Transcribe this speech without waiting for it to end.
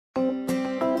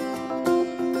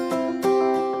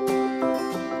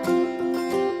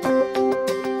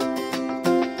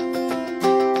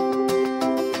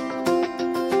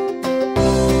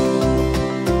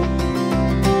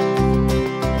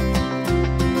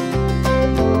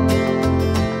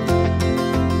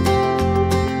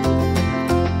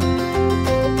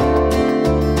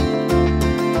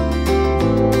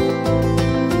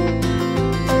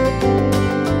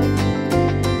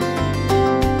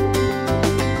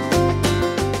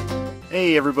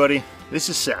Hey everybody, this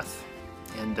is Seth,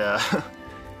 and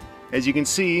as you can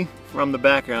see from the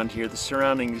background here, the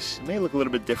surroundings may look a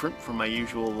little bit different from my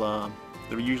usual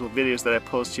videos that I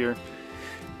post here.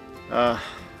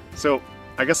 So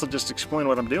I guess I'll just explain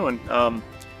what I'm doing.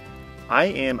 I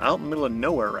am out in the middle of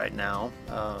nowhere right now,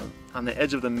 on the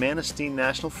edge of the Manistee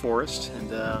National Forest,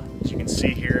 and as you can see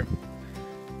here,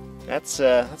 that's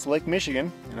Lake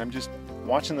Michigan, and I'm just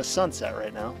watching the sunset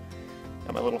right now.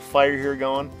 Got my little fire here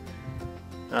going.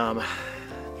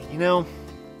 You know,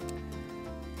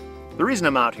 the reason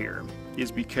I'm out here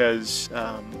is because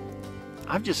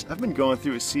I've been going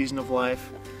through a season of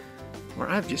life where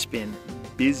I've just been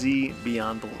busy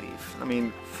beyond belief. I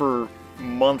mean, for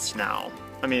months now.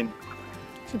 I mean,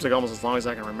 seems like almost as long as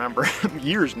I can remember.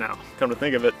 Years now, come to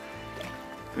think of it.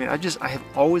 I mean, I have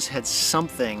always had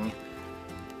something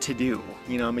to do.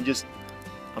 You know, I mean, just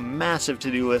a massive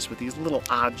to-do list with these little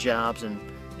odd jobs and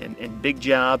big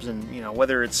jobs, and you know,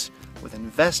 whether it's with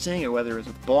investing or whether it's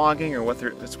with blogging or whether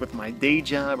it's with my day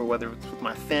job or whether it's with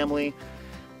my family,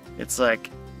 it's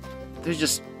like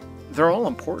they're all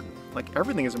important. Like,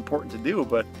 everything is important to do,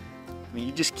 but I mean,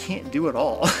 you just can't do it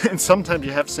all. And sometimes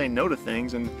you have to say no to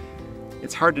things, and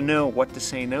it's hard to know what to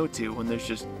say no to when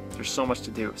there's so much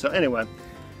to do. So anyway,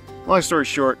 long story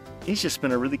short, it's just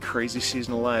been a really crazy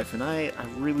season of life, and I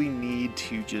really need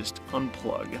to just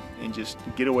unplug and just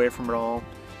get away from it all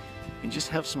and just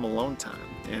have some alone time.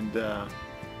 And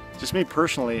just me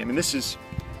personally, I mean, this is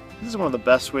one of the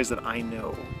best ways that I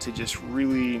know to just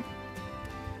really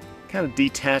kind of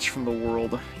detach from the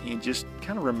world and just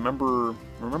kind of remember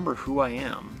who I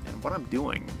am and what I'm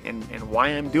doing and why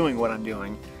I'm doing what I'm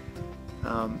doing.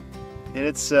 And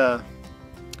it's I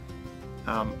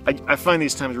find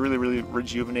these times really, really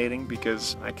rejuvenating,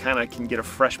 because I kind of can get a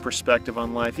fresh perspective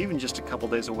on life. Even just a couple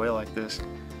days away like this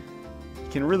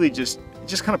can really just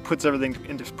kind of puts everything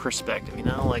into perspective, you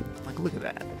know? Like look at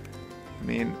that. I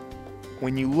mean,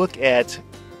 when you look at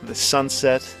the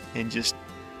sunset and just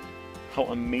how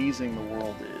amazing the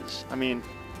world is, I mean,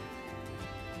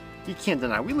 you can't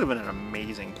deny we live in an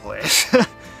amazing place.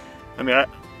 I mean,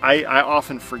 I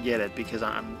often forget it because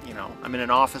I'm in an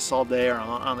office all day, or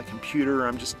on the computer, or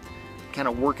I'm just kind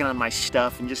of working on my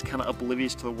stuff and just kind of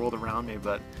oblivious to the world around me.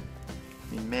 But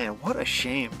I mean, man, what a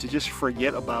shame to just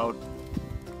forget about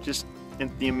just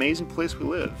the amazing place we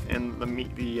live and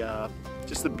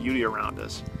just the beauty around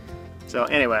us. So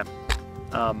anyway,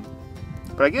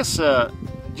 but I guess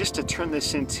just to turn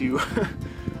this into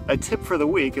a tip for the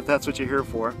week, if that's what you're here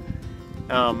for,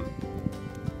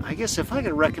 I guess if I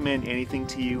could recommend anything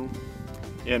to you,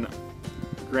 and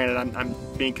granted I'm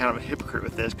being kind of a hypocrite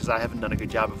with this because I haven't done a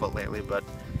good job of it lately, but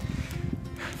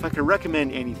if I could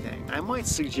recommend anything, I might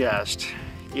suggest,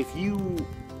 if you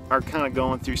are kind of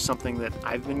going through something that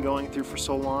I've been going through for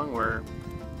so long, where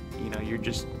you know, you're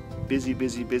just busy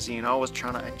and always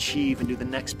trying to achieve and do the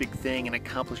next big thing and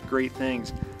accomplish great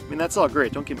things. I mean, that's all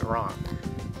great, don't get me wrong,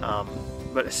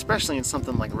 but especially in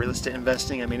something like real estate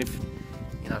investing. I mean,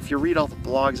 if you read all the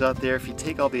blogs out there, if you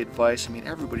take all the advice, I mean,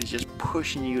 everybody's just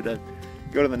pushing you to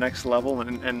go to the next level,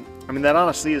 and I mean, that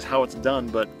honestly is how it's done,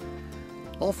 but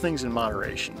all things in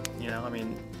moderation, you know? I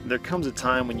mean, there comes a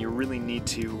time when you really need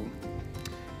to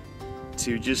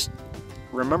just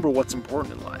remember what's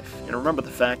important in life, and remember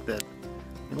the fact that,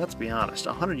 I mean, let's be honest,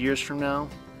 100 years from now,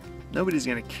 nobody's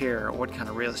going to care what kind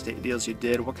of real estate deals you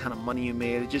did, what kind of money you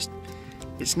made.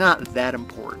 It's not that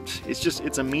important.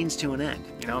 It's a means to an end,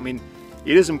 you know? I mean,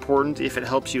 it is important if it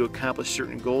helps you accomplish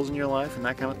certain goals in your life and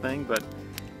that kind of thing, but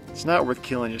it's not worth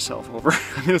killing yourself over.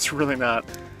 I mean, it's really not.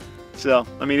 So,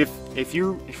 I mean, if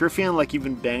you're feeling like you've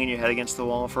been banging your head against the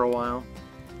wall for a while,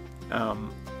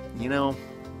 you know,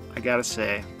 I gotta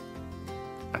say,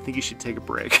 I think you should take a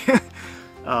break.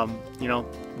 You know,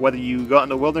 whether you go out in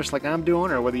the wilderness like I'm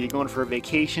doing, or whether you're going for a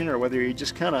vacation, or whether you're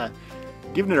just kind of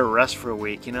giving it a rest for a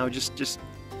week, you know, just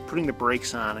putting the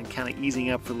brakes on and kind of easing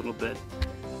up for a little bit.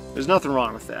 There's nothing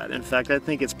wrong with that. In fact, I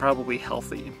think it's probably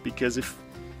healthy, because if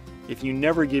you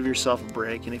never give yourself a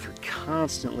break, and if you're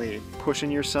constantly pushing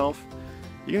yourself,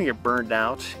 you're gonna get burned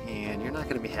out and you're not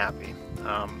gonna be happy.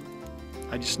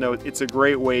 I just know it's a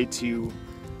great way to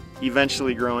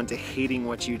eventually grow into hating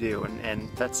what you do, and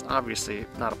that's obviously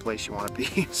not a place you want to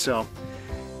be. So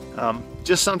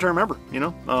just something to remember, you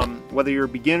know, whether you're a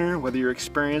beginner, whether you're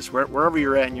experienced, wherever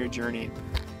you're at in your journey,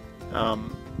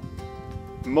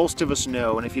 most of us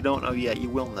know, and if you don't know yet, you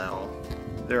will know,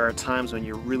 there are times when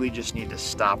you really just need to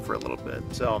stop for a little bit.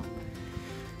 So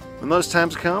when those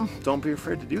times come, don't be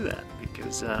afraid to do that,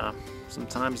 because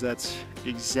sometimes that's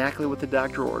exactly what the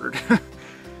doctor ordered.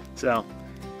 So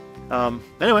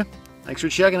anyway, thanks for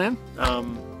checking in.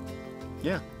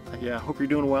 Yeah, I hope you're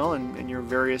doing well in your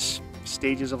various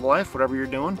stages of life, whatever you're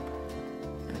doing.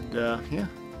 And yeah,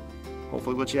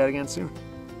 hopefully we'll chat again soon.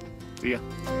 See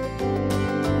ya.